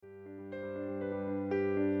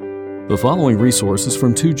The following resources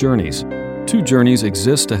from Two Journeys. Two Journeys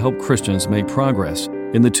exists to help Christians make progress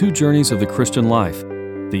in the two journeys of the Christian life,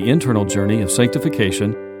 the internal journey of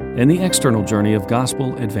sanctification and the external journey of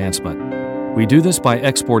gospel advancement. We do this by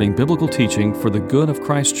exporting biblical teaching for the good of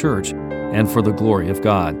Christ's church and for the glory of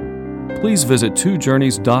God. Please visit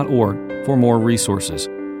twojourneys.org for more resources.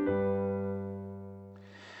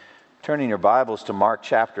 Turning your Bibles to Mark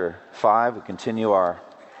chapter 5, we continue our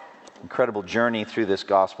incredible journey through this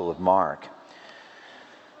Gospel of Mark.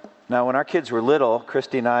 Now, when our kids were little,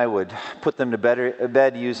 Christy and I would put them to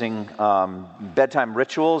bed using bedtime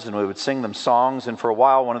rituals, and we would sing them songs. And for a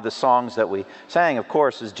while, one of the songs that we sang, of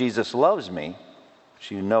course, is Jesus Loves Me, which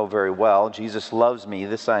you know very well. Jesus loves me,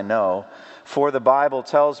 this I know, for the Bible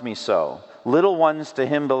tells me so. Little ones to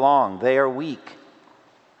him belong, they are weak,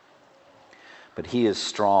 but he is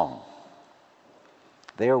strong.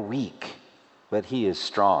 They are weak, but he is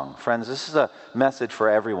strong. Friends, this is a message for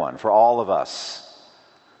everyone, for all of us.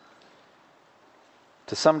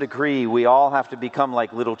 To some degree, we all have to become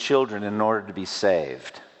like little children in order to be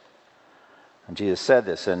saved. And Jesus said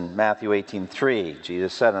this in Matthew 18:3.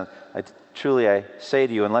 Jesus said, Truly I say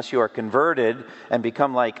to you, unless you are converted and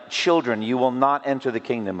become like children, you will not enter the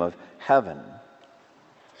kingdom of heaven.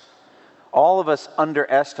 All of us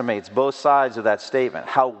underestimates both sides of that statement,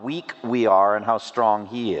 how weak we are and how strong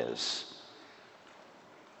he is.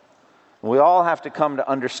 We all have to come to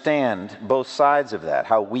understand both sides of that,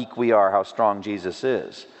 how weak we are, how strong Jesus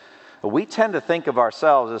is. But we tend to think of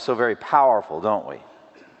ourselves as so very powerful, don't we?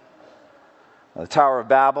 The Tower of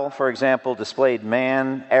Babel, for example, displayed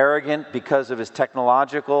man arrogant because of his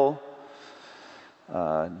technological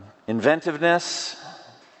inventiveness,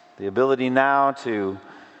 the ability now to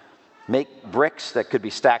make bricks that could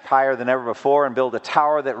be stacked higher than ever before and build a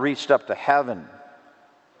tower that reached up to heaven.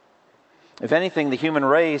 If anything, the human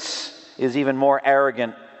race is even more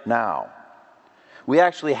arrogant now. We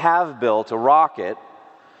actually have built a rocket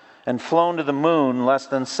and flown to the moon less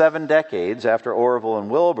than 7 decades after Orville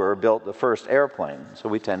and Wilbur built the first airplane. So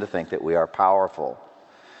we tend to think that we are powerful.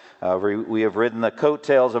 We have ridden the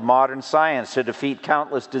coattails of modern science to defeat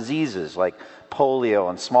countless diseases like polio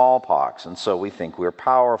and smallpox, and so we think we're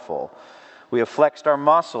powerful. We have flexed our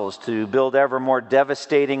muscles to build ever more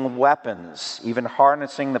devastating weapons, even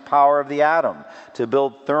harnessing the power of the atom to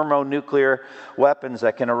build thermonuclear weapons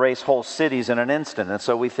that can erase whole cities in an instant, and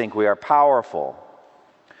so we think we are powerful.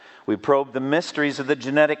 We probed the mysteries of the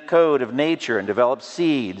genetic code of nature and developed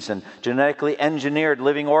seeds and genetically engineered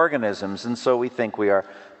living organisms, and so we think we are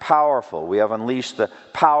powerful. We have unleashed the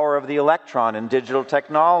power of the electron in digital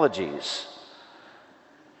technologies,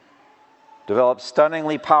 developed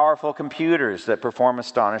stunningly powerful computers that perform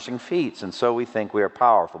astonishing feats, and so we think we are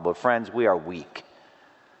powerful. But friends, we are weak.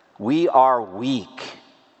 We are weak.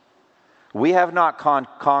 We have not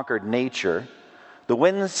conquered nature. The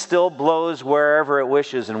wind still blows wherever it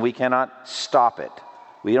wishes, and we cannot stop it.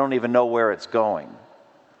 We don't even know where it's going.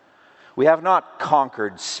 We have not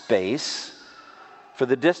conquered space, for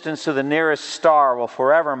the distance to the nearest star will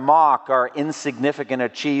forever mock our insignificant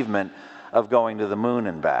achievement of going to the moon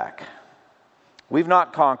and back. We've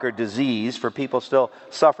not conquered disease, for people still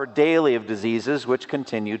suffer daily of diseases which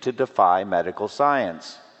continue to defy medical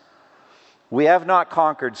science. We have not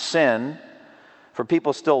conquered sin, for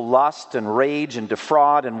people still lust and rage and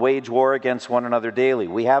defraud and wage war against one another daily.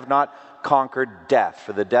 We have not conquered death,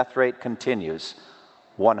 for the death rate continues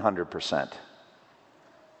 100%.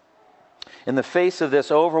 In the face of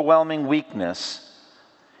this overwhelming weakness,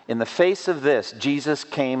 in the face of this, Jesus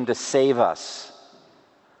came to save us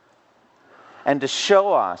and to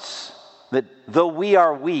show us that though we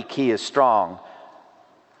are weak, he is strong,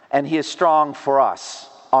 and he is strong for us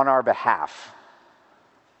on our behalf.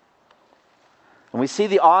 And we see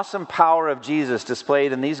the awesome power of Jesus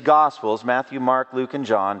displayed in these Gospels, Matthew, Mark, Luke, and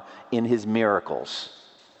John, in his miracles.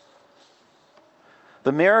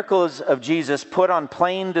 The miracles of Jesus put on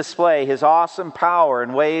plain display his awesome power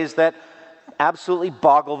in ways that absolutely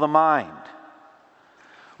boggle the mind.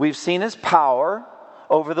 We've seen his power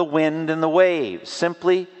over the wind and the waves,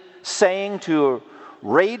 simply saying to a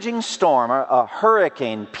raging storm, a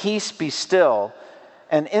hurricane, peace be still,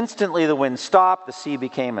 and instantly the wind stopped, the sea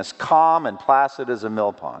became as calm and placid as a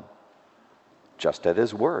mill pond, just at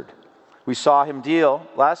his word. We saw him deal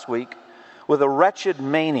last week with a wretched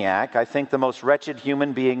maniac, I think the most wretched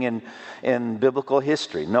human being in biblical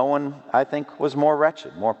history. No one, I think, was more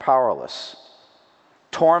wretched, more powerless.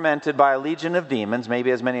 Tormented by a legion of demons,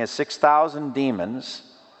 maybe as many as 6,000 demons.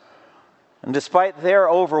 And despite their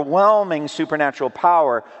overwhelming supernatural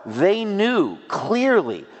power, they knew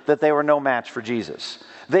clearly that they were no match for Jesus.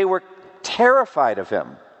 They were terrified of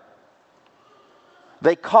him.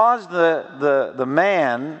 They caused the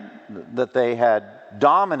man that they had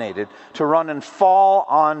dominated to run and fall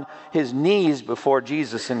on his knees before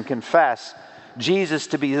Jesus and confess Jesus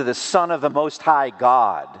to be the Son of the Most High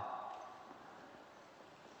God.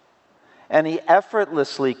 And he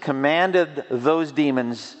effortlessly commanded those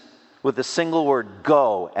demons with a single word,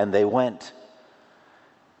 "Go," and they went.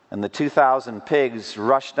 And the 2,000 pigs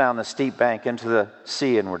rushed down the steep bank into the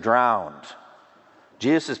sea and were drowned.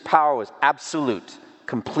 Jesus' power was absolute,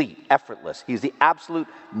 complete, effortless. He's the absolute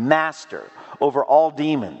master over all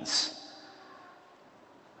demons,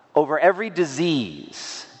 over every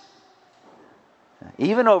disease,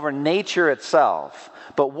 even over nature itself.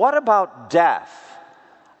 But what about death?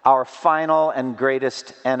 Our final and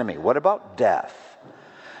greatest enemy. What about death?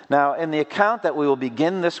 Now, in the account that we will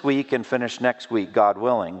begin this week and finish next week, God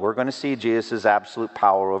willing, we're going to see Jesus' absolute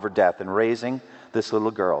power over death in raising this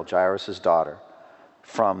little girl, Jairus' daughter,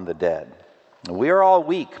 from the dead. We are all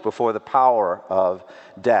weak before the power of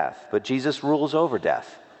death, but Jesus rules over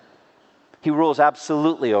death. He rules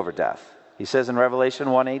absolutely over death. He says in Revelation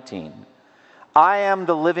 1:18, "I am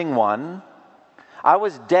the living one. I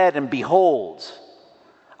was dead, and behold,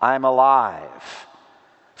 I am alive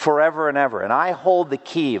forever and ever, and I hold the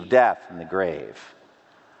key of death and the grave."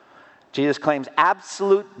 Jesus claims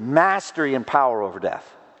absolute mastery and power over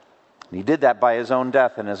death. And he did that by his own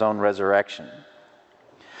death and his own resurrection.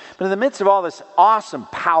 But in the midst of all this awesome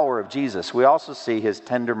power of Jesus, we also see his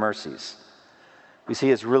tender mercies. We see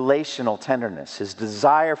his relational tenderness, his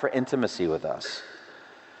desire for intimacy with us.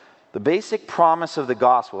 The basic promise of the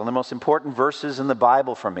gospel, and the most important verses in the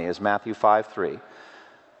Bible for me, is Matthew 5:3.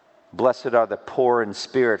 "Blessed are the poor in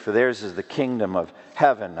spirit, for theirs is the kingdom of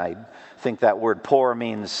heaven." I think that word poor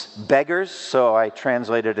means beggars, so I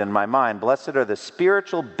translate it in my mind. Blessed are the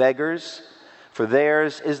spiritual beggars, for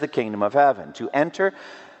theirs is the kingdom of heaven. To enter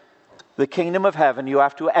the kingdom of heaven, you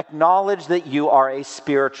have to acknowledge that you are a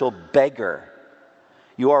spiritual beggar.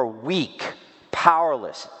 You are weak,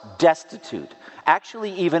 powerless, destitute,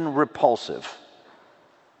 actually even repulsive.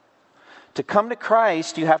 To come to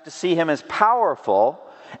Christ, you have to see him as powerful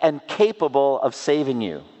and capable of saving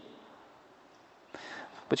you.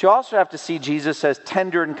 But you also have to see Jesus as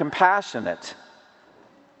tender and compassionate,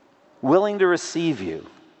 willing to receive you.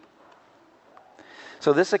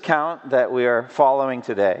 So this account that we are following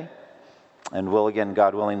today, and will again,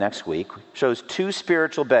 God willing, next week, shows two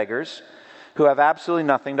spiritual beggars who have absolutely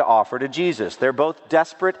nothing to offer to Jesus. They're both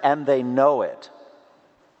desperate and they know it.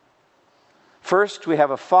 First, we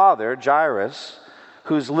have a father, Jairus,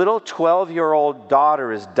 whose little 12-year-old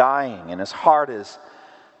daughter is dying and his heart is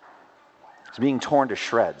being torn to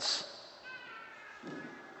shreds.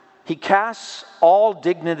 He casts all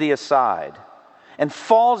dignity aside and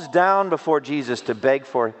falls down before Jesus to beg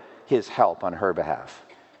for his help on her behalf.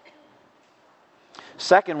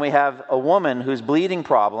 Second, we have a woman whose bleeding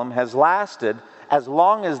problem has lasted as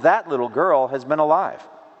long as that little girl has been alive,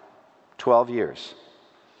 12 years.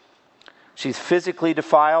 She's physically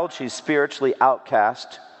defiled. She's spiritually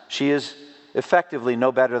outcast. She is effectively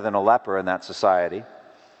no better than a leper in that society.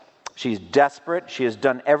 She's desperate. She has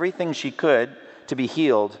done everything she could to be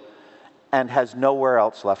healed and has nowhere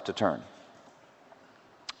else left to turn.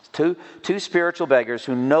 Two spiritual beggars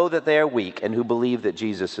who know that they are weak and who believe that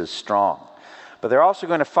Jesus is strong. But they're also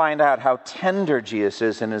going to find out how tender Jesus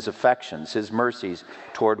is in his affections, his mercies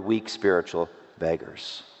toward weak spiritual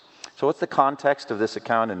beggars. So what's the context of this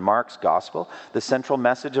account in Mark's gospel? The central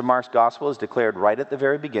message of Mark's gospel is declared right at the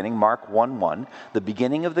very beginning, Mark 1:1, the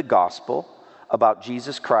beginning of the gospel about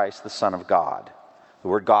Jesus Christ, the Son of God. The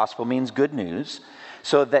word gospel means good news.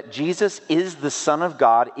 So that Jesus is the Son of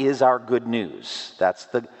God is our good news. That's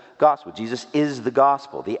the gospel. Jesus is the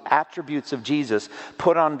gospel. The attributes of Jesus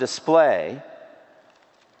put on display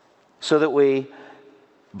so that we,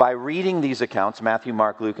 by reading these accounts, Matthew,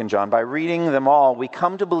 Mark, Luke, and John, by reading them all, we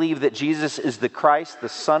come to believe that Jesus is the Christ, the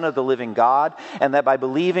Son of the living God, and that by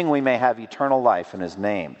believing we may have eternal life in his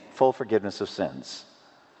name, full forgiveness of sins.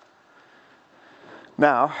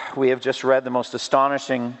 Now, we have just read the most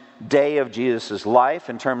astonishing day of Jesus' life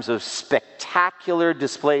in terms of spectacular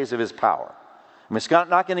displays of his power. I mean, it's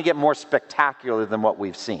not going to get more spectacular than what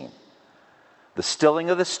we've seen. The stilling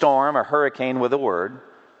of the storm, a hurricane with a word,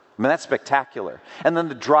 I mean, that's spectacular. And then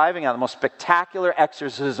the driving out, the most spectacular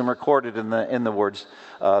exorcism recorded in the words,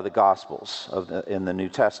 the Gospels in the New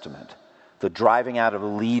Testament. The driving out of a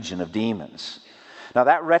legion of demons. Now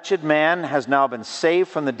that wretched man has now been saved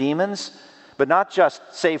from the demons, but not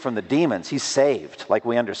just saved from the demons. He's saved, like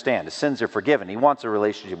we understand. His sins are forgiven. He wants a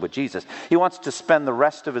relationship with Jesus. He wants to spend the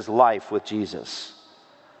rest of his life with Jesus.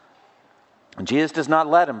 And Jesus does not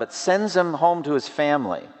let him, but sends him home to his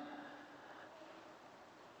family.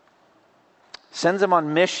 Sends him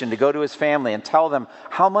on mission to go to his family and tell them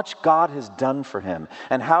how much God has done for him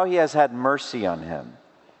and how he has had mercy on him.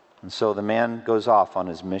 And so the man goes off on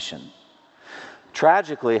his mission.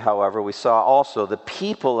 Tragically, however, we saw also the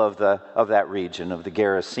people of that region, of the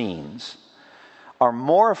Gerasenes, are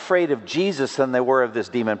more afraid of Jesus than they were of this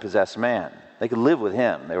demon-possessed man. They could live with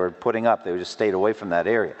him. They just stayed away from that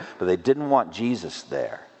area. But they didn't want Jesus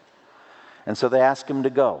there. And so they asked him to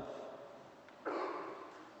go.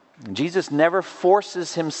 And Jesus never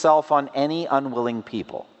forces himself on any unwilling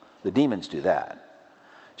people. The demons do that.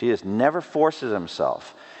 Jesus never forces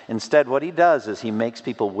himself. Instead, what he does is he makes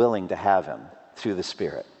people willing to have him through the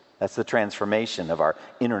Spirit. That's the transformation of our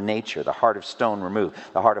inner nature, the heart of stone removed,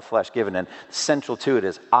 the heart of flesh given. And central to it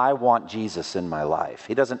is, I want Jesus in my life.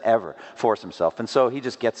 He doesn't ever force himself. And so he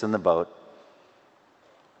just gets in the boat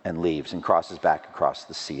and leaves and crosses back across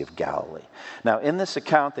the Sea of Galilee. Now, in this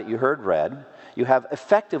account that you heard read, you have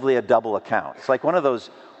effectively a double account. It's like one of those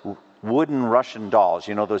wooden Russian dolls,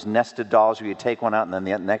 those nested dolls where you take one out and then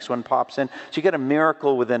the next one pops in. So you get a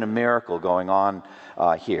miracle within a miracle going on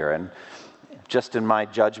here. And just in my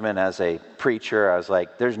judgment as a preacher, I was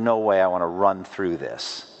like, there's no way I want to run through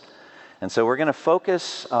this. And so we're going to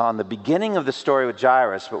focus on the beginning of the story with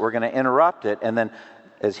Jairus, but we're going to interrupt it, and then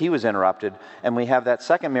as he was interrupted, and we have that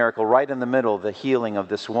second miracle right in the middle, the healing of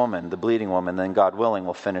this woman, the bleeding woman, then God willing,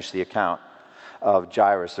 we'll finish the account of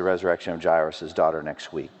Jairus, the resurrection of Jairus' daughter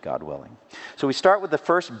next week, God willing. So we start with the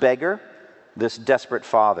first beggar, this desperate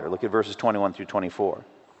father. Look at verses 21 through 24.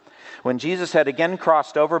 When Jesus had again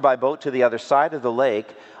crossed over by boat to the other side of the lake,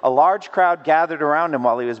 a large crowd gathered around him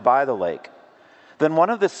while he was by the lake. Then one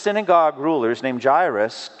of the synagogue rulers named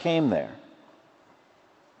Jairus came there.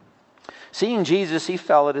 Seeing Jesus, he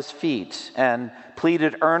fell at his feet and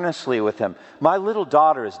pleaded earnestly with him, "My little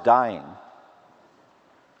daughter is dying.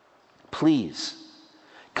 Please,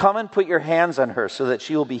 come and put your hands on her so that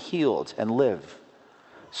she will be healed and live."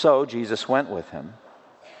 So Jesus went with him.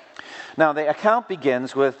 Now, the account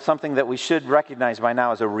begins with something that we should recognize by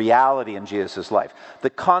now as a reality in Jesus' life. The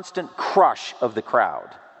constant crush of the crowd.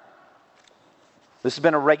 This has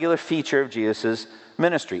been a regular feature of Jesus'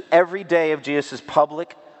 ministry. Every day of Jesus'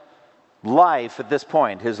 public life at this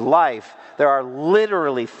point, his life, there are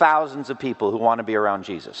literally thousands of people who want to be around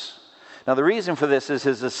Jesus. Now, the reason for this is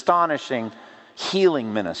his astonishing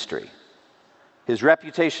healing ministry. His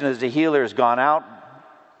reputation as a healer has gone out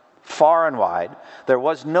far and wide. There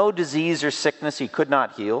was no disease or sickness he could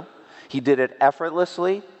not heal. He did it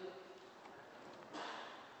effortlessly.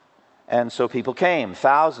 And so people came,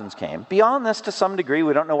 thousands came. Beyond this, to some degree,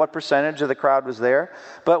 we don't know what percentage of the crowd was there,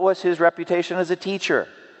 but was his reputation as a teacher.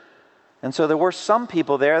 And so there were some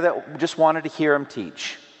people there that just wanted to hear him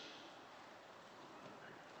teach.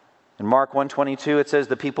 In Mark 1:22, it says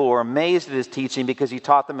the people were amazed at his teaching because he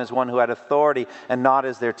taught them as one who had authority and not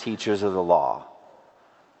as their teachers of the law.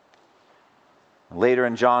 Later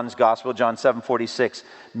in John's Gospel, John 7:46,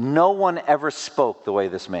 no one ever spoke the way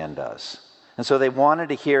this man does. And so they wanted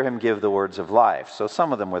to hear him give the words of life. So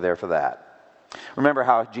some of them were there for that. Remember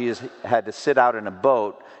how Jesus had to sit out in a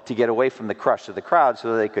boat to get away from the crush of the crowd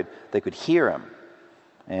so they could hear him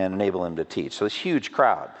and enable him to teach. So this huge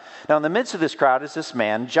crowd. Now in the midst of this crowd is this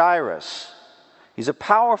man, Jairus. He's a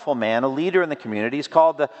powerful man, a leader in the community. He's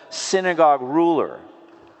called the synagogue ruler.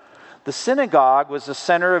 The synagogue was the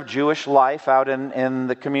center of Jewish life out in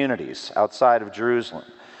the communities outside of Jerusalem.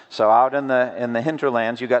 So out in the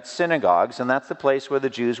hinterlands, you got synagogues, and that's the place where the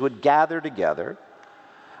Jews would gather together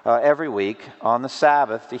every week on the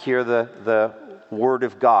Sabbath to hear the Word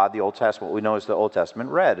of God, the Old Testament, what we know as the Old Testament,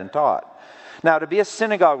 read and taught. Now, to be a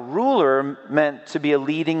synagogue ruler meant to be a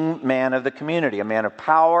leading man of the community, a man of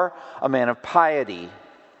power, a man of piety.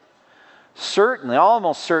 Certainly,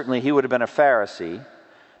 almost certainly, he would have been a Pharisee,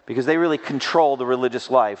 because they really control the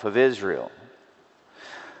religious life of Israel.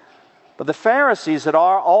 But the Pharisees had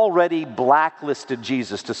already blacklisted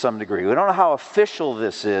Jesus to some degree. We don't know how official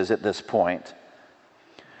this is at this point.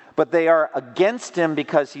 But they are against him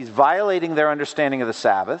because he's violating their understanding of the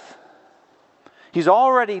Sabbath. He's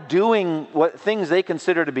already doing things they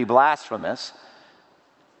consider to be blasphemous.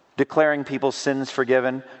 Declaring people's sins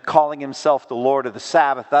forgiven, calling himself the Lord of the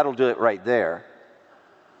Sabbath. That'll do it right there.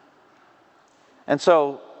 And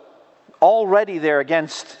so already they're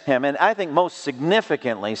against him, and I think most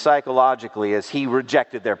significantly, psychologically, is he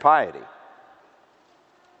rejected their piety.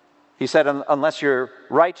 He said, unless your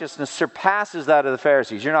righteousness surpasses that of the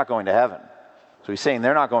Pharisees, you're not going to heaven. So he's saying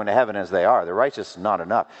they're not going to heaven as they are. Their righteousness is not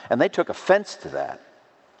enough. And they took offense to that.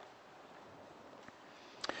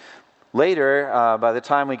 Later, by the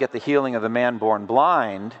time we get the healing of the man born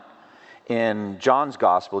blind, in John's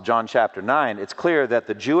Gospel, John chapter 9, it's clear that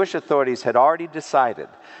the Jewish authorities had already decided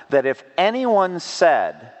that if anyone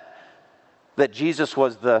said that Jesus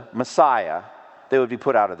was the Messiah, they would be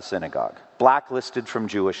put out of the synagogue, blacklisted from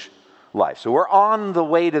Jewish life. So we're on the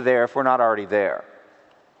way to there if we're not already there.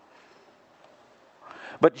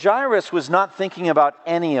 But Jairus was not thinking about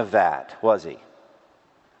any of that, was he?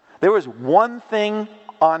 There was one thing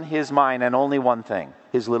on his mind, and only one thing: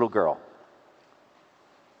 his little girl.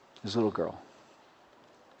 His little girl.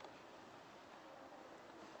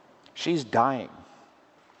 She's dying.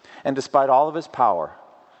 And despite all of his power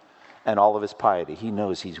and all of his piety, he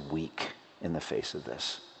knows he's weak in the face of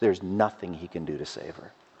this. There's nothing he can do to save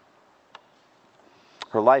her.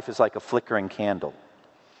 Her life is like a flickering candle.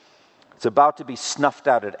 It's about to be snuffed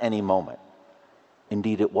out at any moment.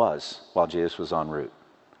 Indeed it was, while Jesus was en route.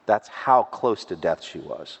 That's how close to death she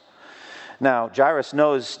was. Now, Jairus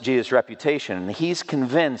knows Jesus' reputation, and he's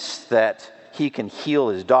convinced that he can heal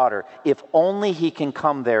his daughter if only he can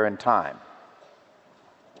come there in time.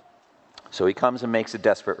 So he comes and makes a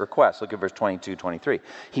desperate request. Look at verse 22, 23.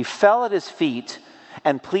 He fell at his feet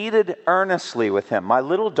and pleaded earnestly with him. "My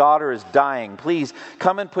little daughter is dying. Please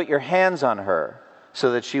come and put your hands on her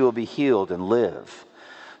so that she will be healed and live."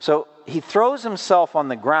 So he throws himself on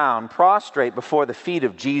the ground, prostrate before the feet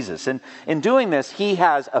of Jesus. And in doing this, he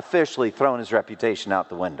has officially thrown his reputation out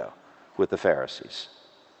the window with the Pharisees.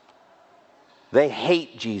 They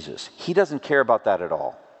hate Jesus. He doesn't care about that at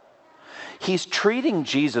all. He's treating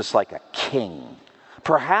Jesus like a king,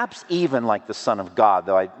 perhaps even like the Son of God,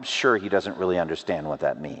 though I'm sure he doesn't really understand what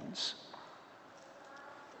that means.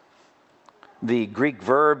 The Greek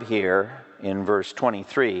verb here in verse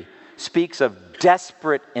 23 speaks of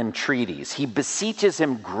desperate entreaties. He beseeches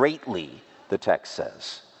him greatly, the text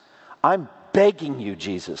says. "I'm begging you,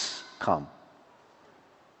 Jesus, come."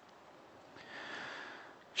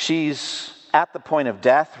 She's at the point of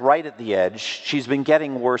death, right at the edge. She's been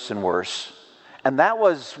getting worse and worse. And that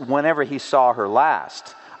was whenever he saw her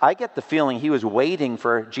last. I get the feeling he was waiting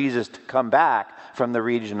for Jesus to come back from the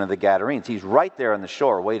region of the Gadarenes. He's right there on the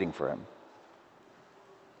shore waiting for him.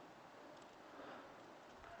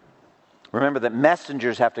 Remember that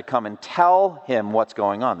messengers have to come and tell him what's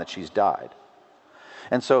going on, that she's died.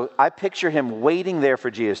 And so I picture him waiting there for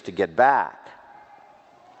Jesus to get back.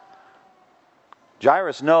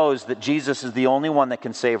 Jairus knows that Jesus is the only one that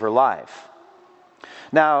can save her life.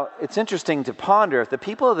 Now, it's interesting to ponder if the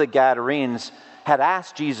people of the Gadarenes had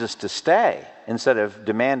asked Jesus to stay instead of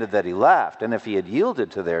demanded that he left, and if he had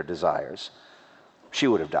yielded to their desires, she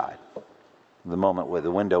would have died the moment where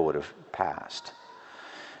the window would have passed.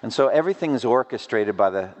 And so everything is orchestrated by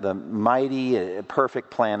the mighty, perfect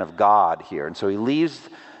plan of God here. And so he leaves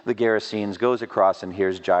the Gerasenes, goes across, and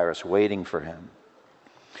here's Jairus waiting for him.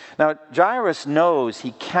 Now, Jairus knows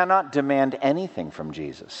he cannot demand anything from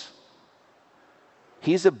Jesus.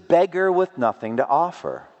 He's a beggar with nothing to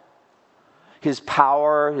offer. His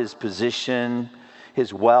power, his position,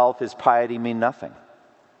 his wealth, his piety mean nothing.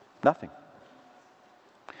 Nothing.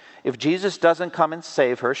 If Jesus doesn't come and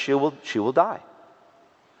save her, she will die.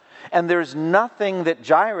 And there's nothing that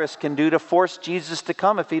Jairus can do to force Jesus to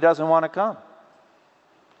come if he doesn't want to come.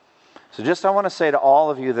 So I want to say to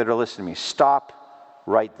all of you that are listening to me, stop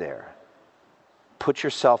right there. Put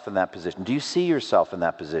yourself in that position. Do you see yourself in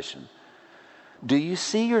that position? Do you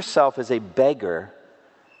see yourself as a beggar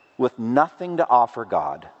with nothing to offer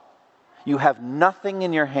God? You have nothing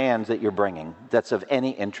in your hands that you're bringing that's of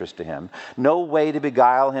any interest to him. No way to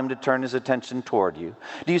beguile him to turn his attention toward you.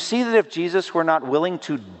 Do you see that if Jesus were not willing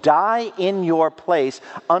to die in your place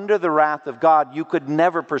under the wrath of God, you could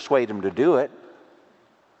never persuade him to do it?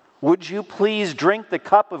 Would you please drink the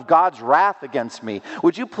cup of God's wrath against me?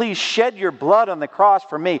 Would you please shed your blood on the cross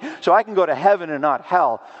for me so I can go to heaven and not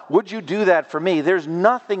hell? Would you do that for me? There's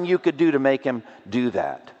nothing you could do to make him do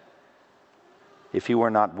that if he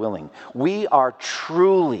were not willing. We are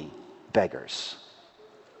truly beggars.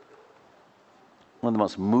 One of the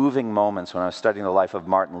most moving moments when I was studying the life of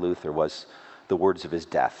Martin Luther was the words of his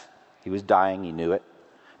death. He was dying, he knew it.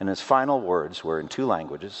 And his final words were in 2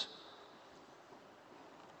 languages.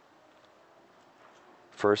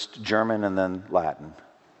 First German and then Latin.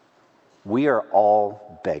 "We are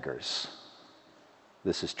all beggars.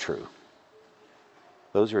 This is true."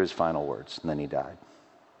 Those are his final words, and then he died.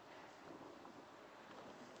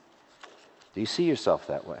 Do you see yourself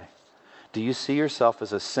that way? Do you see yourself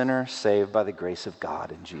as a sinner saved by the grace of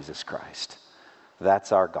God in Jesus Christ?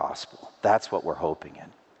 That's our gospel. That's what we're hoping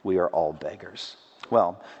in. We are all beggars.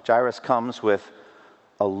 Well, Jairus comes with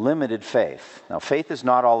a limited faith. Now, faith is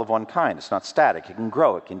not all of one kind. It's not static. It can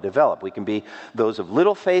grow. It can develop. We can be those of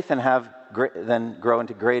little faith and then grow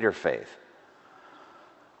into greater faith.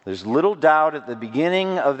 There's little doubt at the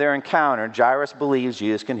beginning of their encounter, Jairus believes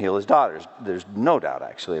Jesus can heal his daughters. There's no doubt,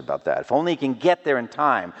 actually, about that. If only he can get there in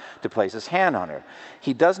time to place his hand on her.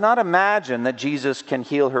 He does not imagine that Jesus can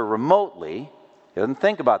heal her remotely. He doesn't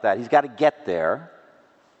think about that. He's got to get there.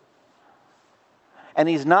 And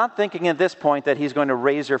he's not thinking at this point that he's going to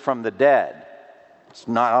raise her from the dead. It's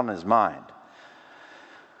not on his mind.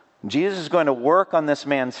 Jesus is going to work on this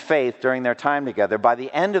man's faith during their time together. By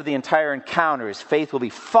the end of the entire encounter, his faith will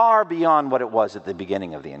be far beyond what it was at the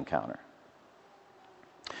beginning of the encounter.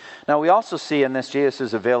 Now, we also see in this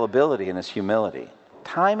Jesus' availability and his humility.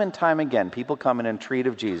 Time and time again, people come and entreat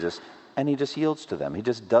of Jesus, and he just yields to them. He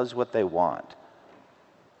just does what they want.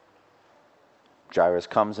 Jairus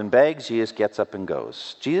comes and begs. Jesus gets up and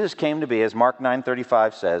goes. Jesus came to be, as Mark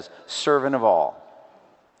 9:35 says, servant of all.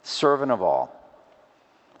 Servant of all.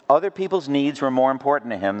 Other people's needs were more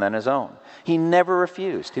important to him than his own. He never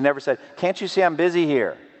refused. He never said, "Can't you see I'm busy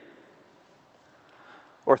here?"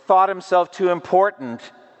 Or thought himself too important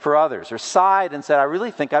for others. Or sighed and said, "I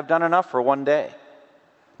really think I've done enough for one day."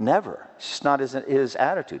 Never. It's just not his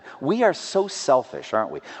attitude. We are so selfish, aren't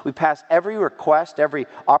we? We pass every request, every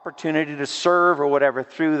opportunity to serve or whatever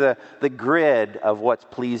through the grid of what's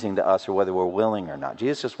pleasing to us or whether we're willing or not.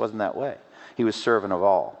 Jesus just wasn't that way. He was servant of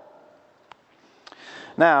all.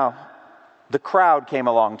 Now, the crowd came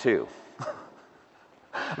along too.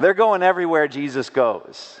 They're going everywhere Jesus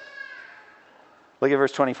goes. Look at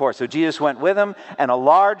verse 24. So Jesus went with him, and a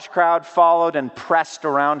large crowd followed and pressed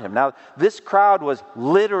around him. Now, this crowd was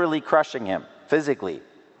literally crushing him, physically.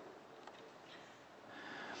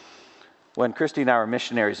 When Christy and I were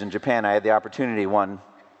missionaries in Japan, I had the opportunity one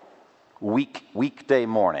weekday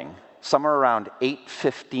morning, somewhere around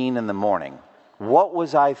 8:15 in the morning. What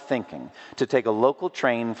was I thinking? To take a local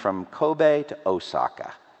train from Kobe to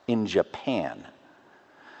Osaka in Japan.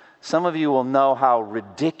 Some of you will know how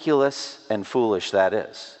ridiculous and foolish that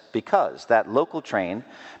is, because that local train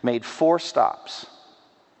made 4 stops.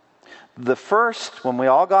 The first, when we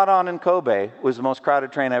all got on in Kobe, was the most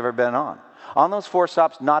crowded train I've ever been on. On those 4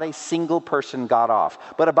 stops, not a single person got off.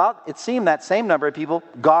 But it seemed that same number of people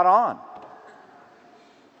got on.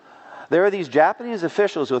 There are these Japanese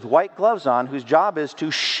officials with white gloves on whose job is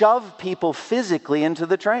to shove people physically into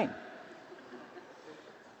the train.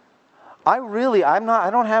 I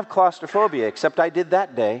don't have claustrophobia, except I did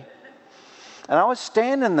that day. And I was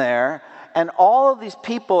standing there, and all of these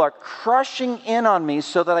people are crushing in on me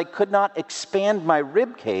so that I could not expand my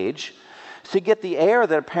rib cage to get the air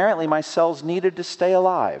that apparently my cells needed to stay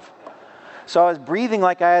alive. So I was breathing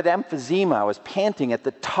like I had emphysema. I was panting at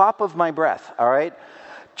the top of my breath, all right?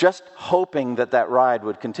 Just hoping that ride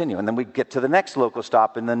would continue. And then we'd get to the next local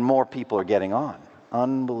stop, and then more people are getting on.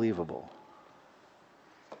 Unbelievable.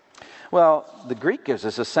 Well, the Greek gives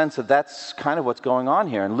us a sense that that's kind of what's going on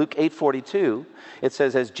here. In Luke 8:42, it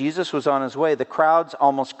says, as Jesus was on his way, the crowds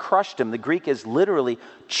almost crushed him. The Greek is literally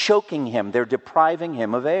choking him. They're depriving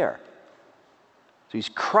him of air. So he's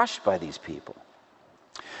crushed by these people.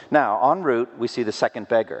 Now, en route, we see the second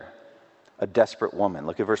beggar, a desperate woman.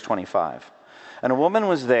 Look at verse 25. And a woman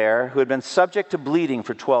was there who had been subject to bleeding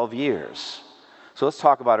for 12 years. So let's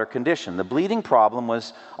talk about her condition. The bleeding problem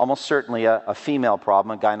was almost certainly a female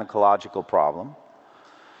problem, a gynecological problem.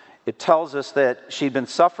 It tells us that she'd been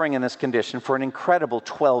suffering in this condition for an incredible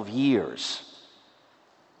 12 years.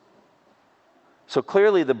 So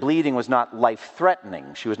clearly the bleeding was not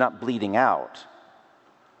life-threatening. She was not bleeding out.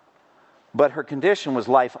 But her condition was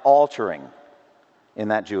life-altering in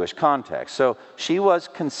that Jewish context. So she was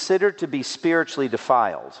considered to be spiritually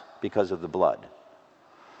defiled because of the blood.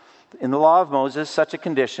 In the law of Moses, such a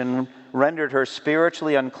condition rendered her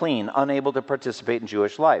spiritually unclean, unable to participate in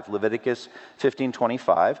Jewish life. Leviticus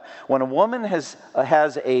 15:25. When a woman has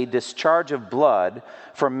a discharge of blood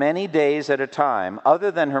for many days at a time,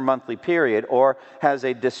 other than her monthly period, or has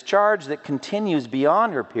a discharge that continues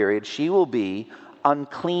beyond her period, she will be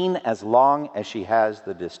unclean as long as she has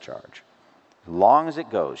the discharge. As long as it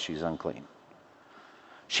goes, she's unclean.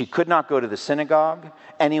 She could not go to the synagogue.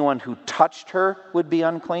 Anyone who touched her would be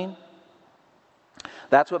unclean.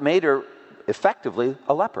 That's what made her effectively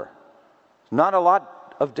a leper. Not a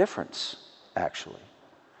lot of difference, actually.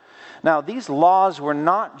 Now, these laws were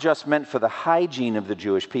not just meant for the hygiene of the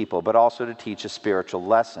Jewish people, but also to teach a spiritual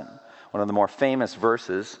lesson. One of the more famous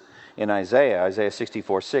verses in Isaiah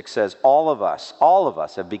 64:6 says, all of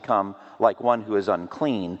us have become like one who is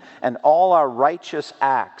unclean, and all our righteous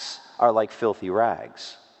acts are like filthy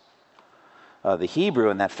rags. The Hebrew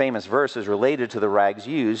in that famous verse is related to the rags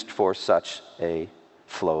used for such a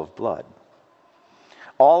flow of blood.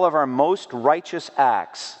 All of our most righteous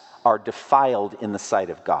acts are defiled in the sight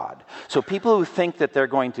of God. So people who think that they're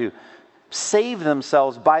going to save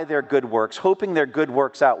themselves by their good works, hoping their good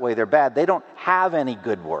works outweigh their bad, they don't have any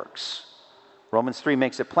good works. Romans 3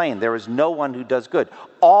 makes it plain. There is no one who does good.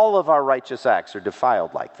 All of our righteous acts are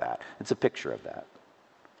defiled like that. It's a picture of that.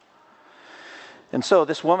 And so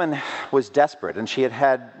this woman was desperate, and she had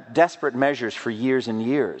had desperate measures for years and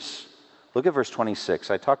years. Look at verse 26.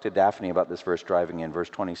 I talked to Daphne about this verse driving in, verse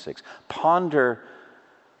 26. Ponder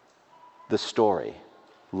the story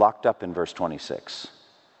locked up in verse 26.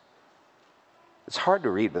 It's hard to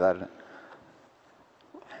read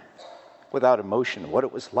without emotion, what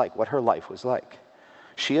it was like, what her life was like.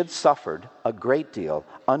 She had suffered a great deal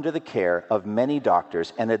under the care of many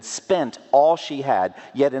doctors and had spent all she had,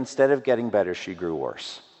 yet instead of getting better, she grew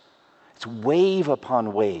worse. It's wave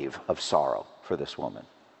upon wave of sorrow for this woman.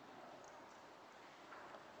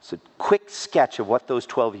 It's a quick sketch of what those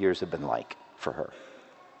 12 years have been like for her.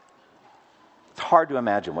 It's hard to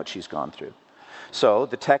imagine what she's gone through. So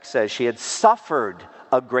the text says she had suffered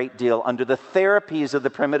a great deal under the therapies of the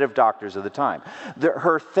primitive doctors of the time.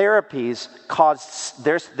 Her therapies caused,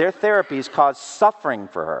 their therapies caused suffering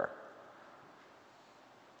for her.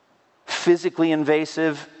 Physically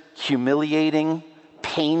invasive, humiliating,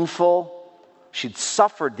 painful. She'd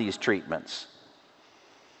suffered these treatments.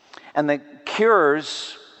 And the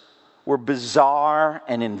cures were bizarre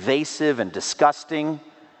and invasive and disgusting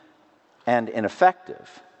and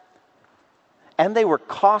ineffective. And they were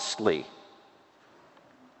costly.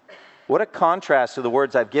 What a contrast to the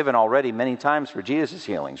words I've given already many times for Jesus'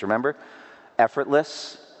 healings. Remember?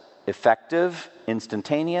 Effortless, effective,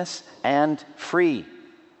 instantaneous, and free.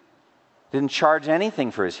 Didn't charge anything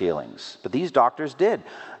for his healings, but these doctors did.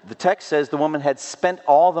 The text says the woman had spent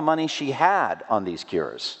all the money she had on these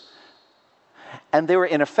cures. And they were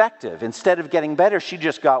ineffective. Instead of getting better, she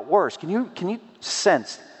just got worse. Can you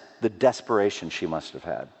sense the desperation she must have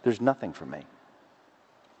had? There's nothing for me.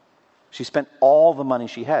 She spent all the money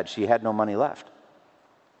she had. She had no money left.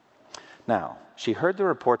 Now, she heard the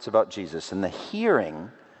reports about Jesus, and the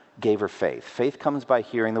hearing gave her faith. Faith comes by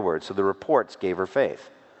hearing the word, so the reports gave her faith.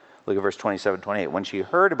 Look at verse 27, 28. When she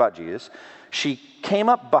heard about Jesus, she came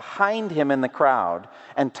up behind him in the crowd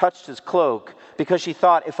and touched his cloak, because she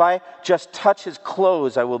thought, if I just touch his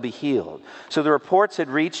clothes, I will be healed. So the reports had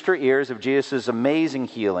reached her ears of Jesus' amazing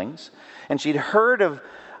healings, and she'd heard of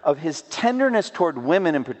his tenderness toward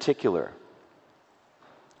women in particular.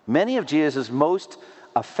 Many of Jesus' most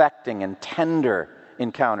affecting and tender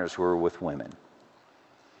encounters were with women.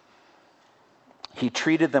 He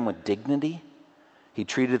treated them with dignity. He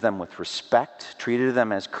treated them with respect, treated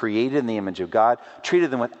them as created in the image of God, treated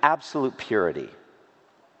them with absolute purity.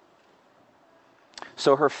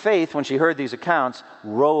 So her faith, when she heard these accounts,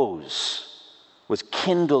 rose, was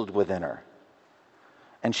kindled within her.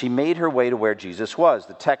 And she made her way to where Jesus was.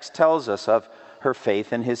 The text tells us of her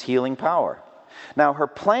faith in his healing power. Now, her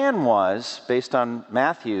plan was, based on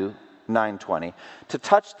Matthew 9:20, to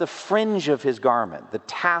touch the fringe of his garment, the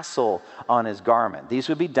tassel on his garment. These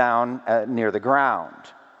would be down near the ground.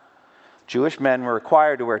 Jewish men were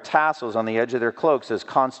required to wear tassels on the edge of their cloaks as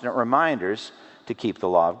constant reminders to keep the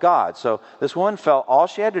law of God. So this woman felt all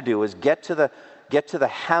she had to do was get to the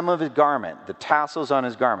hem of his garment, the tassels on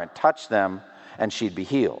his garment, touch them, and she'd be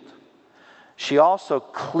healed. She also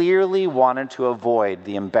clearly wanted to avoid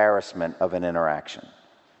the embarrassment of an interaction.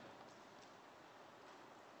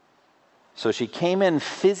 So she came in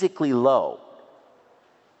physically low.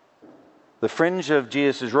 The fringe of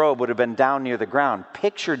Jesus' robe would have been down near the ground.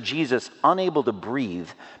 Picture Jesus unable to breathe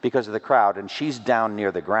because of the crowd, and she's down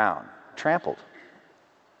near the ground, trampled.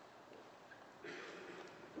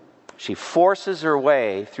 She forces her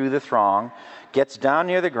way through the throng, gets down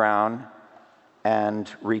near the ground, and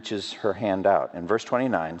reaches her hand out. And verse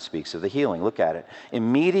 29 speaks of the healing. Look at it.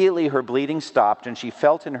 Immediately her bleeding stopped, and she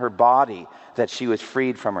felt in her body that she was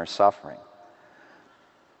freed from her suffering.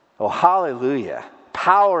 Oh, hallelujah.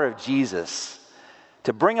 Power of Jesus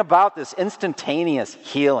to bring about this instantaneous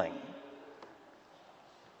healing.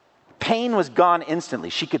 Pain was gone instantly.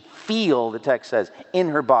 She could feel, the text says, in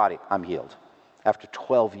her body, I'm healed. After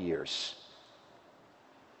 12 years.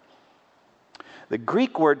 The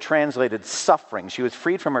Greek word translated suffering, she was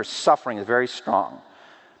freed from her suffering, is very strong.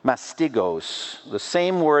 Mastigos, the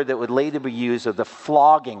same word that would later be used of the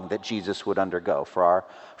flogging that Jesus would undergo for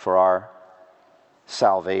our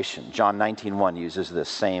salvation. John 19:1 uses this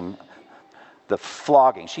same, the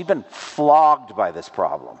flogging. She'd been flogged by this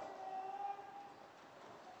problem.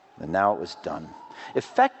 And now it was done.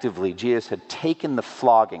 Effectively, Jesus had taken the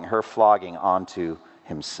flogging, her flogging, onto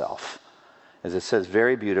himself. As it says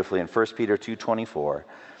very beautifully in 1 Peter 2:24,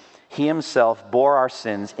 He himself bore our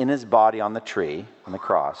sins in his body on the tree, on the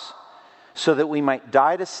cross, so that we might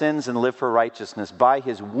die to sins and live for righteousness. By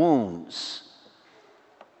his wounds,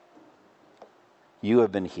 you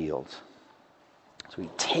have been healed. So he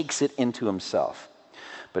takes it into himself.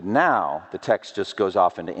 But now the text just goes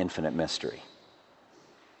off into infinite mystery.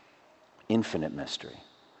 Infinite mystery.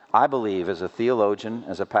 I believe, as a theologian,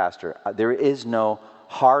 as a pastor, there is no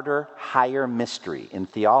harder, higher mystery in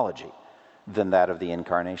theology than that of the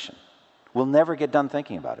incarnation. We'll never get done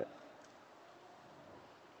thinking about it.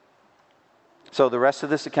 So the rest of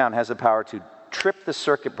this account has the power to trip the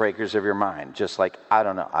circuit breakers of your mind, just like, I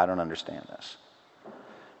don't know, I don't understand this.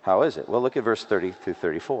 How is it? Well, look at verse 30 through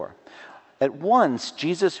 34. At once,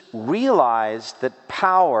 Jesus realized that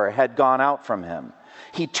power had gone out from him.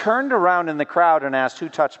 He turned around in the crowd and asked, "Who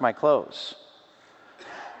touched my clothes?"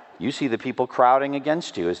 "You see the people crowding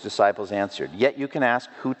against you," his disciples answered. "Yet you can ask,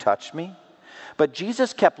 'Who touched me?'" But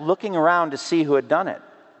Jesus kept looking around to see who had done it.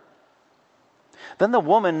 Then the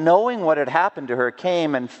woman, knowing what had happened to her,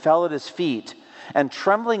 came and fell at his feet, and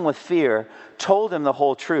trembling with fear, told him the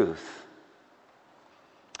whole truth.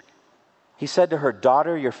 He said to her,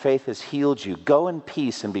 "Daughter, your faith has healed you. Go in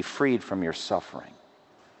peace and be freed from your suffering."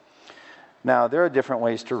 Now, there are different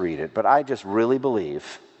ways to read it, but I just really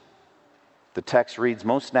believe the text reads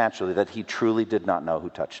most naturally that he truly did not know who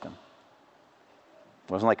touched him.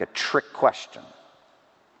 It wasn't like a trick question.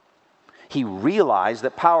 He realized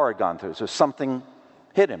that power had gone through, so something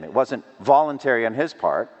hit him. It wasn't voluntary on his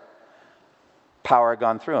part. Power had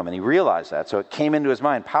gone through him, and he realized that. So it came into his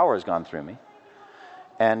mind, power has gone through me.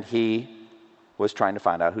 And he was trying to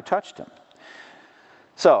find out who touched him.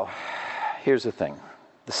 So, here's the thing.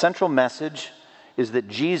 The central message is that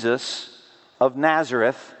Jesus of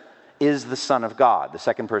Nazareth is the Son of God, the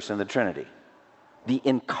second person of the Trinity. The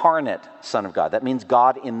incarnate Son of God. That means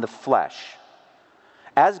God in the flesh.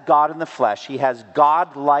 As God in the flesh, he has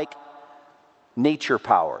God-like nature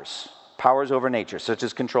powers. Powers over nature, such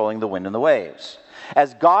as controlling the wind and the waves.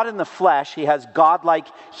 As God in the flesh, he has God-like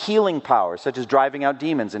healing powers, such as driving out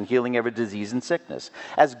demons and healing every disease and sickness.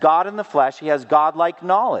 As God in the flesh, he has God-like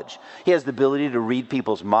knowledge. He has the ability to read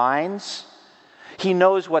people's minds. He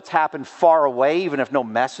knows what's happened far away, even if no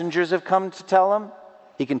messengers have come to tell him.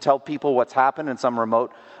 He can tell people what's happened in some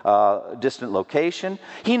remote, distant location.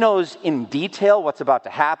 He knows in detail what's about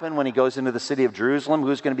to happen when he goes into the city of Jerusalem,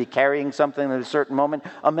 who's going to be carrying something at a certain moment.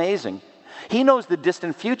 Amazing. He knows the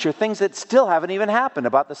distant future, things that still haven't even happened,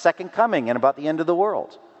 about the second coming and about the end of the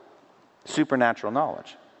world. Supernatural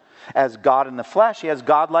knowledge. As God in the flesh, he has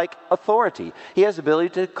God-like authority. He has the ability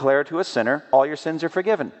to declare to a sinner, "All your sins are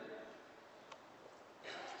forgiven."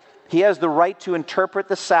 He has the right to interpret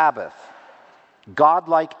the Sabbath.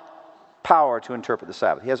 God-like power to interpret the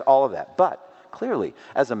Sabbath. He has all of that. But clearly,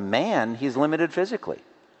 as a man, he's limited physically.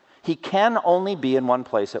 He can only be in one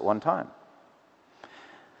place at one time.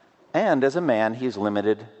 And as a man, he is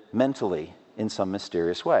limited mentally in some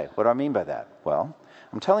mysterious way. What do I mean by that? Well,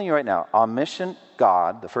 I'm telling you right now, omniscient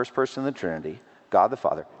God, the first person of the Trinity, God the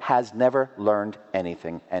Father, has never learned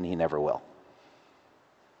anything, and he never will.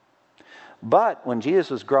 But when Jesus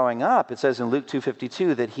was growing up, it says in Luke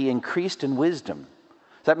 2:52 that he increased in wisdom.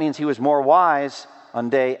 That means he was more wise on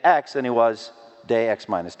day X than he was day X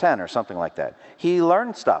minus 10 or something like that. He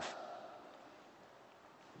learned stuff.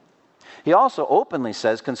 He also openly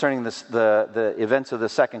says concerning the events of the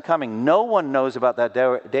second coming, no one knows about that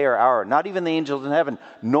day or hour, not even the angels in heaven,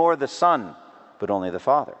 nor the Son, but only the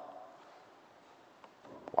Father.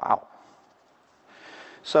 Wow.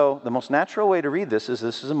 So the most natural way to read this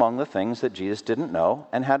is among the things that Jesus didn't know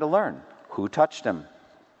and had to learn. Who touched him?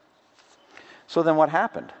 So then what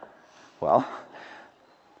happened? Well,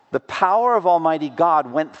 the power of Almighty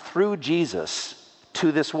God went through Jesus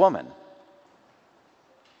to this woman.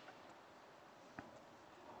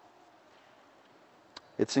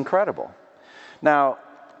 It's incredible. Now,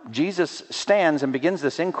 Jesus stands and begins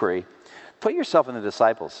this inquiry. Put yourself in the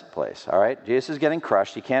disciples' place, all right? Jesus is getting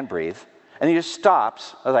crushed. He can't breathe. And he just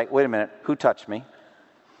stops. I was like, wait a minute, who touched me?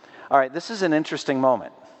 All right, this is an interesting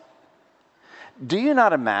moment. Do you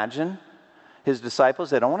not imagine his disciples?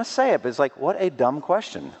 They don't want to say it, but it's like, what a dumb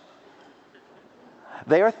question.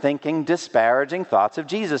 They are thinking disparaging thoughts of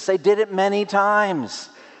Jesus. They did it many times.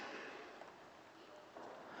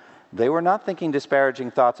 They were not thinking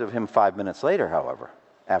disparaging thoughts of him 5 minutes later, however,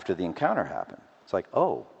 after the encounter happened. It's like,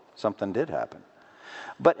 oh, something did happen.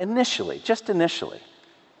 But initially, just initially,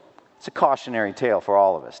 it's a cautionary tale for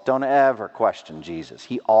all of us. Don't ever question Jesus.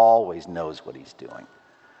 He always knows what he's doing.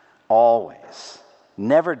 Always.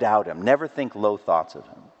 Never doubt him. Never think low thoughts of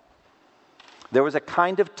him. There was a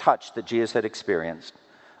kind of touch that Jesus had experienced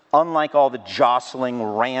unlike all the jostling,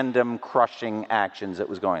 random, crushing actions that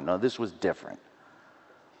was going on. No, this was different.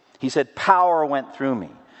 He said, power went through me,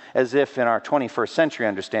 as if in our 21st century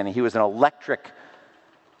understanding, he was an electric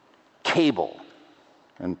cable,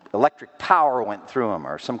 and electric power went through him,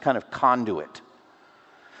 or some kind of conduit.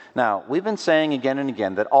 Now, we've been saying again and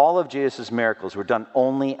again that all of Jesus' miracles were done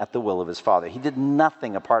only at the will of his Father. He did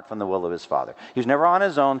nothing apart from the will of his Father. He was never on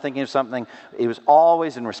his own thinking of something. He was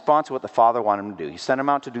always in response to what the Father wanted him to do. He sent him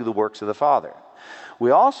out to do the works of the Father.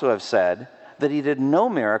 We also have said that he did no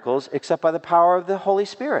miracles except by the power of the Holy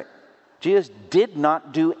Spirit. Jesus did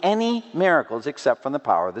not do any miracles except from the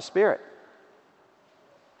power of the Spirit.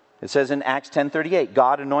 It says in Acts 10:38,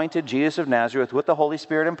 God anointed Jesus of Nazareth with the Holy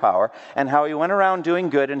Spirit and power, and how he went around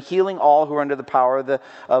doing good and healing all who were under the power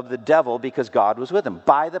of the devil, because God was with him.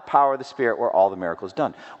 By the power of the Spirit were all the miracles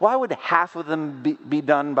done. Why would half of them be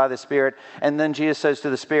done by the Spirit? And then Jesus says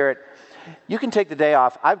to the Spirit, you can take the day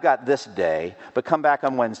off. I've got this day, but come back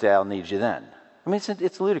on Wednesday. I'll need you then. I mean,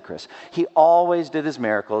 it's ludicrous. He always did his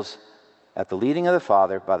miracles at the leading of the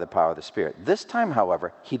Father by the power of the Spirit. This time,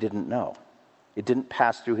 however, he didn't know. It didn't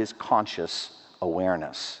pass through his conscious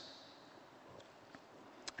awareness.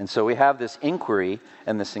 And so we have this inquiry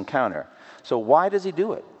and this encounter. So why does he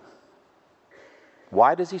do it?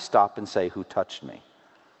 Why does he stop and say, who touched me?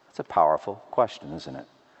 That's a powerful question, isn't it?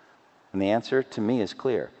 And the answer to me is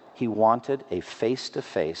clear. He wanted a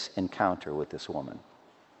face-to-face encounter with this woman.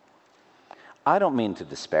 I don't mean to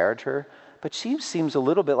disparage her, but she seems a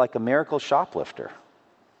little bit like a miracle shoplifter.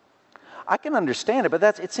 I can understand it,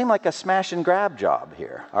 but it seemed like a smash and grab job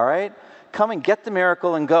here, all right? Come and get the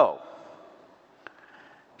miracle and go.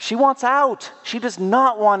 She wants out. She does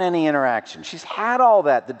not want any interaction. She's had all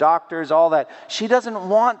that, the doctors, all that. She doesn't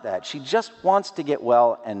want that. She just wants to get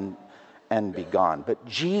well and be gone. But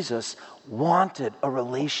Jesus wanted a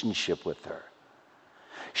relationship with her.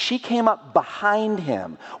 She came up behind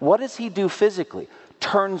him. What does he do physically?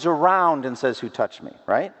 Turns around and says, who touched me,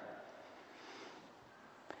 right?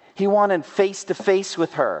 He wanted face-to-face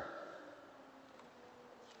with her.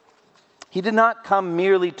 He did not come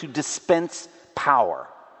merely to dispense power,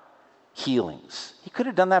 healings. He could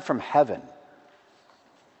have done that from heaven.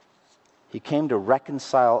 He came to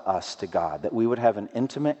reconcile us to God, that we would have an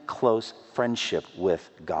intimate, close friendship with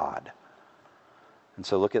God. And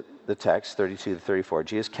so look at the text, 32 to 34.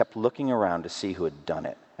 Jesus kept looking around to see who had done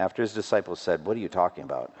it. After his disciples said, what are you talking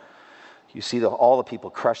about? You see all the people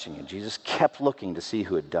crushing it. Jesus kept looking to see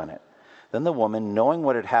who had done it. Then the woman, knowing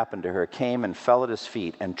what had happened to her, came and fell at his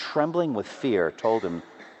feet, and trembling with fear, told him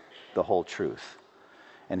the whole truth.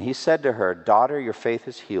 And he said to her, daughter, your faith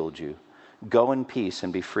has healed you. Go in peace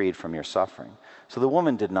and be freed from your suffering. So the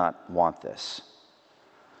woman did not want this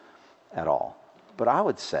at all. But I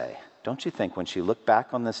would say, don't you think when she looked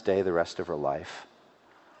back on this day the rest of her life,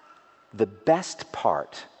 the best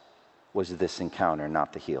part was this encounter,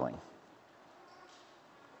 not the healing?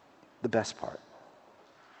 The best part.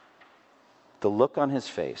 The look on his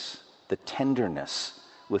face, the tenderness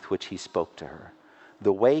with which he spoke to her,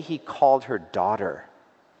 the way he called her daughter.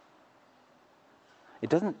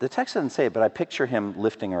 The text doesn't say it, but I picture him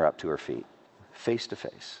lifting her up to her feet, face to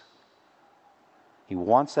face. He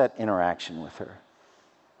wants that interaction with her.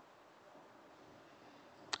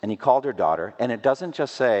 And he called her daughter, and it doesn't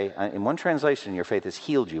just say, in one translation, your faith has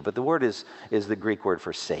healed you, but the word is the Greek word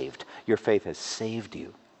for saved. Your faith has saved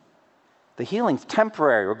you. The healing's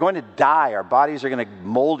temporary. We're going to die. Our bodies are going to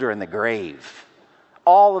molder in the grave.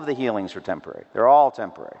 All of the healings are temporary. They're all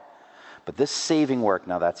temporary. But this saving work,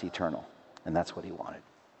 now that's eternal. And that's what he wanted.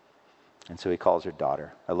 And so he calls her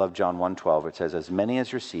daughter. I love John 1:12. It says, as many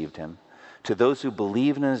as received him, to those who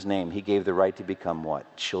believe in his name, he gave the right to become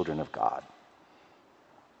what? Children of God.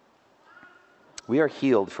 We are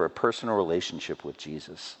healed for a personal relationship with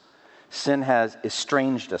Jesus. Sin has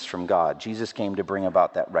estranged us from God. Jesus came to bring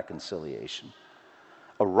about that reconciliation.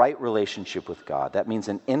 A right relationship with God. That means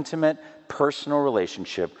an intimate, personal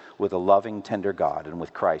relationship with a loving, tender God and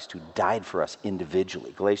with Christ who died for us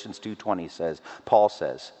individually. Galatians 2:20 says, Paul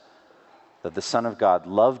says, that the Son of God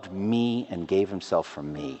loved me and gave himself for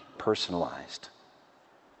me, personalized.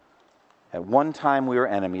 At one time we were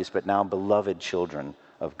enemies, but now beloved children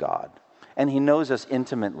of God. And he knows us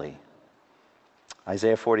intimately.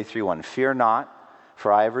 Isaiah 43:1, fear not,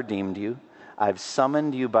 for I have redeemed you. I've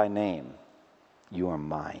summoned you by name. You are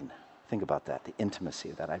mine. Think about that, the intimacy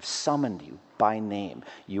of that. I've summoned you by name.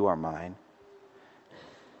 You are mine.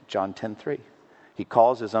 John 10:3. He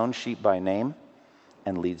calls his own sheep by name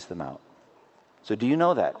and leads them out. So do you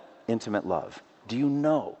know that intimate love? Do you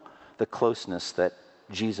know the closeness that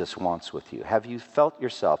Jesus wants with you? Have you felt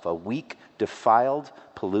yourself a weak, defiled,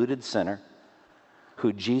 polluted sinner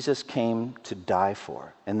who Jesus came to die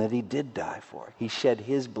for, and that he did die for. He shed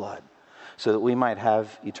his blood so that we might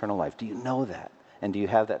have eternal life. Do you know that? And do you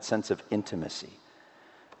have that sense of intimacy?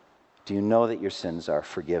 Do you know that your sins are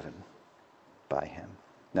forgiven by him?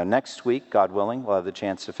 Now, next week, God willing, we'll have the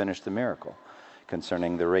chance to finish the miracle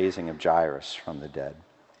concerning the raising of Jairus from the dead.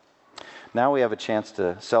 Now we have a chance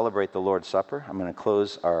to celebrate the Lord's Supper. I'm going to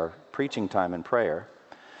close our preaching time in prayer.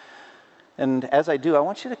 And as I do, I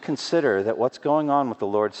want you to consider that what's going on with the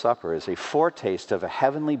Lord's Supper is a foretaste of a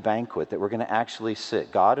heavenly banquet that we're going to actually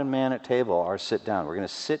sit. God and man at table are sit down. We're going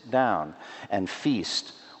to sit down and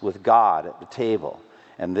feast with God at the table.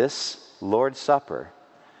 And this Lord's Supper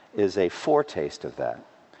is a foretaste of that.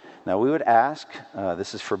 Now we would ask,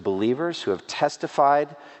 this is for believers who have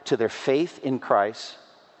testified to their faith in Christ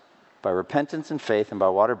by repentance and faith and by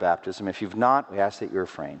water baptism. If you've not, we ask that you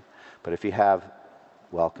refrain. But if you have,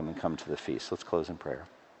 welcome and come to the feast. Let's close in prayer.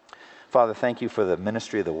 Father, thank you for the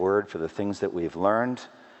ministry of the word, for the things that we've learned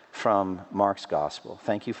from Mark's gospel.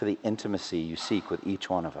 Thank you for the intimacy you seek with each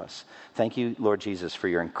one of us. Thank you, Lord Jesus, for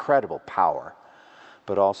your incredible power,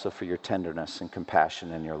 but also for your tenderness and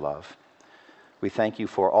compassion and your love. We thank you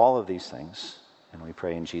for all of these things, and we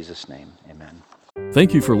pray in Jesus' name. Amen.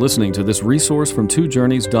 Thank you for listening to this resource from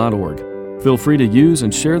twojourneys.org. Feel free to use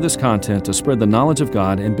and share this content to spread the knowledge of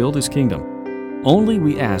God and build his kingdom. Only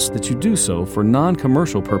we ask that you do so for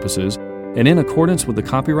non-commercial purposes and in accordance with the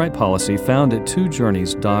copyright policy found at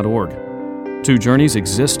twojourneys.org. Two Journeys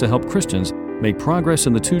exists to help Christians make progress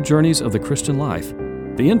in the two journeys of the Christian life,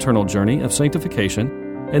 the internal journey of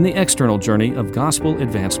sanctification and the external journey of gospel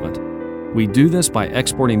advancement. We do this by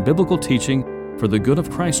exporting biblical teaching for the good of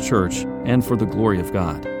Christ's church and for the glory of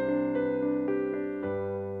God.